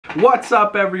What's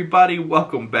up, everybody?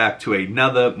 Welcome back to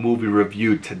another movie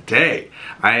review. Today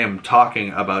I am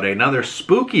talking about another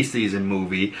spooky season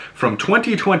movie from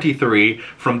 2023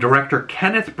 from director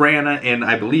Kenneth Branagh, and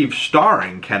I believe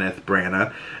starring Kenneth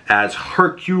Branagh as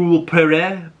Hercule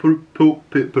Poirot.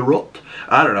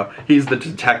 I don't know. He's the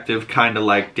detective, kind of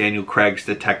like Daniel Craig's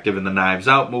detective in the Knives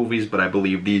Out movies, but I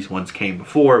believe these ones came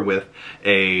before with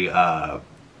a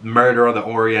Murder on the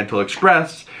Oriental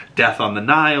Express, Death on the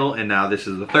Nile, and now this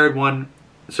is the third one.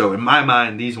 So in my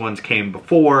mind, these ones came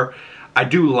before. I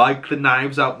do like the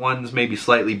Knives Out ones maybe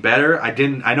slightly better.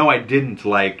 I know I didn't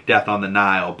like Death on the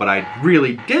Nile, but I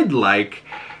really did like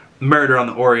Murder on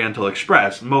the Oriental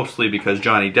Express, mostly because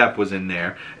Johnny Depp was in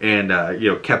there and you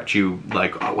know, kept you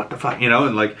like, oh, what the fuck, you know.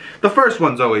 And like the first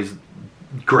one's always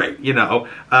great, you know,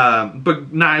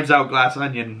 but Knives Out, Glass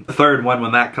Onion, the third one,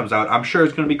 when that comes out, I'm sure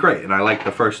it's going to be great, and I like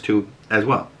the first two as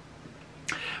well.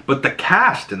 But the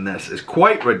cast in this is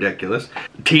quite ridiculous.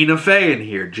 Tina Fey in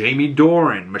here, Jamie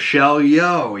Dornan, Michelle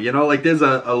Yeoh, you know, like there's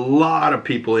a lot of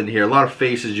people in here, a lot of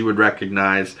faces you would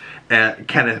recognize.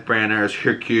 Kenneth Branagh as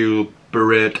Hercule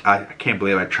Poirot. I can't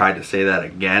believe I tried to say that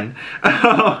again.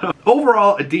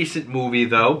 Overall, a decent movie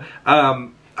though.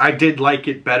 I did like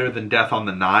it better than Death on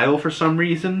the Nile for some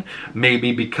reason.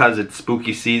 Maybe because it's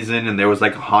spooky season and there was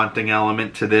like a haunting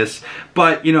element to this.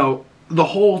 But, you know, the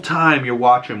whole time you're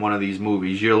watching one of these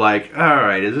movies, you're like,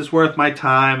 alright, is this worth my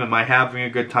time? Am I having a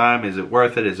good time? Is it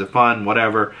worth it? Is it fun?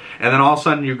 Whatever. And then all of a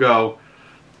sudden you go,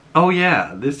 oh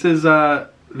yeah, this is a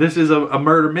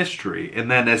murder mystery.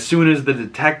 And then as soon as the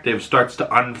detective starts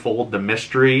to unfold the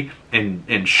mystery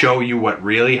and show you what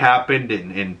really happened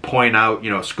and point out, you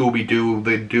know, Scooby-Doo,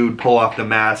 the dude pull off the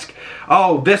mask,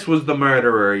 oh, this was the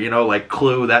murderer, you know, like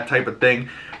Clue, that type of thing.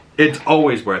 It's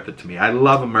always worth it to me. I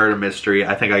love a murder mystery.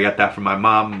 I think I got that from my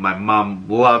mom. My mom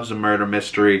loves a murder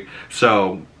mystery.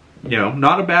 So, you know,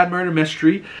 not a bad murder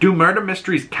mystery. Do murder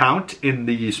mysteries count in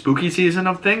the spooky season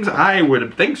of things? I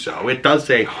would think so. It does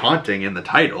say haunting in the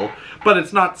title, but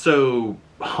it's not so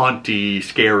haunty,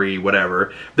 scary,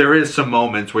 whatever. There is some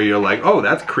moments where you're like, oh,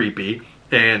 that's creepy.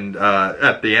 And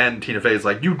at the end, Tina Fey's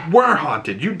like, you were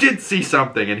haunted. You did see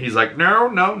something. And he's like, no,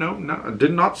 no, no, no. I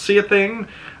did not see a thing.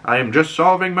 I am just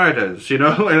solving murders, you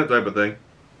know, that type of thing.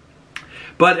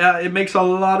 But it makes a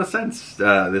lot of sense,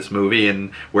 this movie,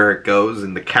 and where it goes,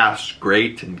 and the cast's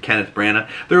great, and Kenneth Branagh.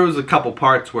 There was a couple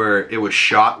parts where it was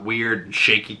shot weird, and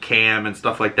shaky cam, and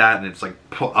stuff like that, and it's like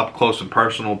up close and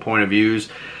personal point of views.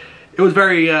 It was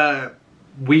very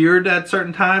weird at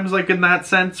certain times, like in that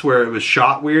sense, where it was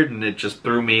shot weird, and it just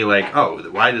threw me like, oh,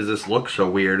 why does this look so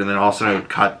weird? And then all of a sudden it would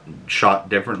cut, shot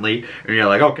differently, and you're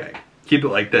like, okay, keep it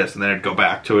like this, and then it'd go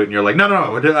back to it, and you're like, no,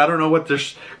 no, no, I don't know what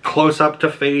this close-up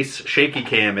to face shaky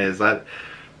cam is. That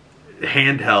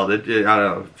handheld, I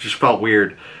don't know, it just felt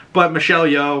weird. But Michelle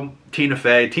Yeoh, Tina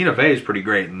Fey is pretty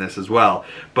great in this as well.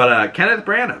 But Kenneth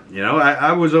Branagh, you know,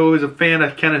 I was always a fan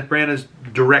of Kenneth Branagh's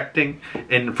directing,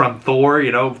 and from Thor,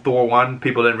 you know, Thor 1,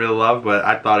 people didn't really love, but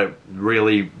I thought it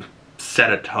really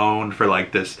set a tone for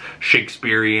like this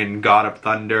Shakespearean God of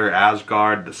Thunder,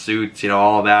 Asgard, the suits, you know,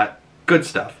 all that good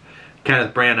stuff.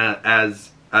 Kenneth Branagh as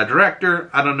a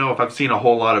director, I don't know if I've seen a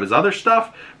whole lot of his other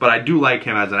stuff, but I do like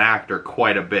him as an actor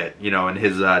quite a bit, you know, and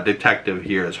his detective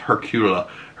here is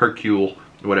Hercule,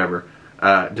 whatever,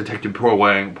 Detective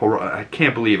Poirot. I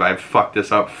can't believe I've fucked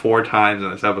this up 4 times in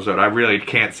this episode. I really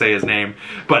can't say his name,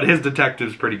 but his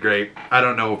detective's pretty great. I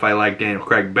don't know if I like Daniel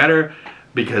Craig better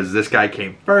because this guy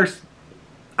came first.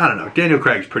 I don't know. Daniel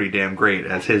Craig's pretty damn great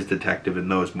as his detective in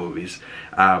those movies.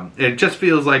 It just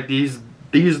feels like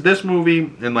this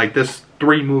movie and like this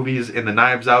 3 movies and the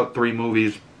Knives Out 3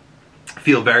 movies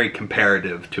feel very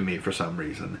comparative to me for some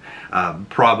reason.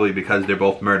 Probably because they're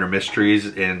both murder mysteries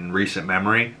in recent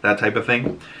memory, that type of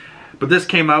thing. But this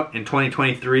came out in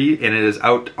 2023 and it is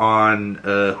out on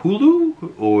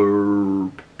Hulu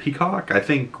or Peacock. I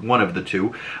think one of the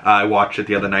two. I watched it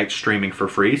the other night streaming for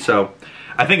free, so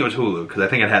I think it was Hulu because I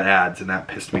think it had ads and that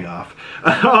pissed me off.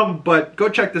 But go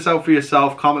check this out for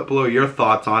yourself. Comment below your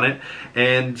thoughts on it,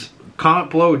 and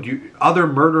comment below other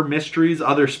murder mysteries,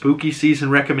 other spooky season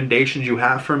recommendations you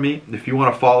have for me. If you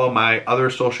want to follow my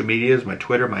other social medias, my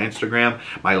Twitter, my Instagram,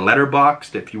 my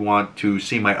Letterboxd, if you want to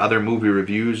see my other movie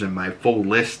reviews and my full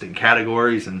list and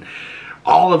categories and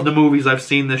all of the movies I've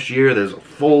seen this year, there's a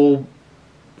full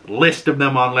list of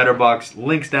them on Letterboxd.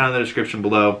 Links down in the description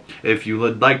below. If you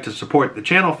would like to support the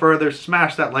channel further,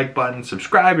 smash that like button,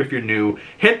 subscribe if you're new,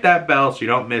 hit that bell so you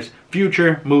don't miss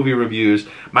future movie reviews.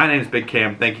 My name is Big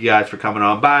Cam. Thank you guys for coming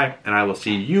on by, and I will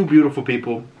see you beautiful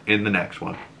people in the next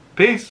one. Peace!